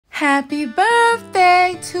Happy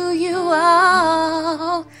birthday to you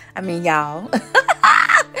all. Y'all.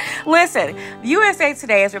 Listen, USA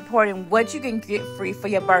Today is reporting what you can get free for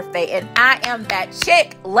your birthday, and I am that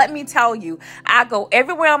chick. Let me tell you, I go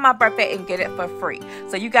everywhere on my birthday and get it for free.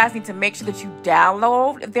 So you guys need to make sure that you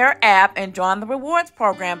download their app and join the rewards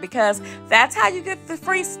program, because that's how you get the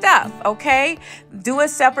free stuff, okay? Do a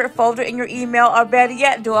separate folder in your email, or better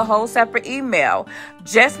yet, do a whole separate email.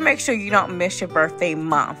 Just make sure you don't miss your birthday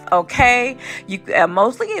month, okay?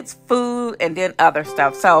 Mostly it's food and then other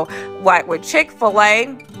stuff. So like with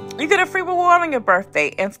Chick-fil-A, you get a free reward on your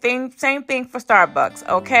birthday, and same thing for Starbucks,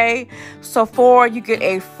 okay? Sephora, you get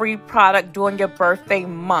a free product during your birthday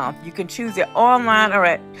month. You can choose it online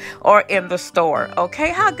or in the store, okay?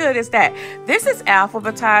 How good is that? This is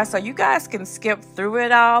alphabetized, so you guys can skip through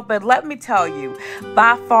it all, but let me tell you,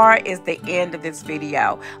 by far is the end of this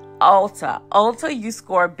video. Ulta, you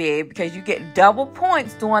score big because you get double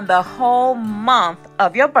points during the whole month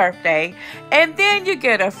of your birthday, and then you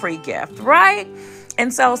get a free gift, right?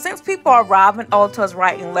 And so since people are robbing Ultas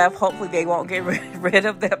right and left, hopefully they won't get rid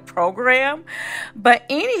of that program. But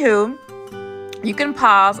anywho, you can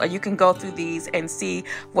pause or you can go through these and see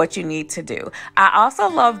what you need to do. I also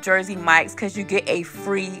love Jersey Mike's because you get a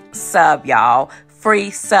free sub, y'all. Free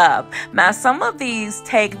sub. Now, some of these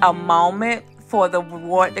take a moment for the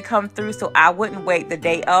reward to come through, so I wouldn't wait the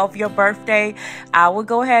day of your birthday. I would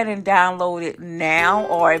go ahead and download it now,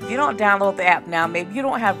 or if you don't download the app now, maybe you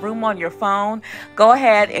don't have room on your phone, go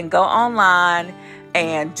ahead and go online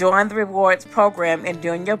and join the rewards program, and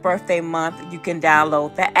during your birthday month you can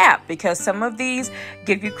download the app, because some of these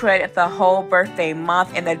give you credit the whole birthday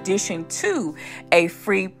month in addition to a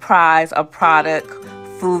free prize or product,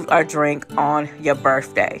 food or drink on your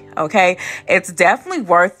birthday, okay? It's definitely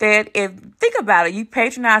worth it. Think about it. You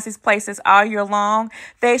patronize these places all year long.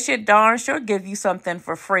 They should darn sure give you something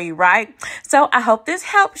for free, right? So I hope this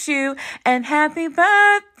helps you. And happy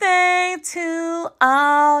birthday to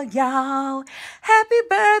all y'all. Happy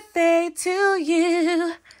birthday to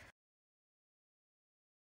you.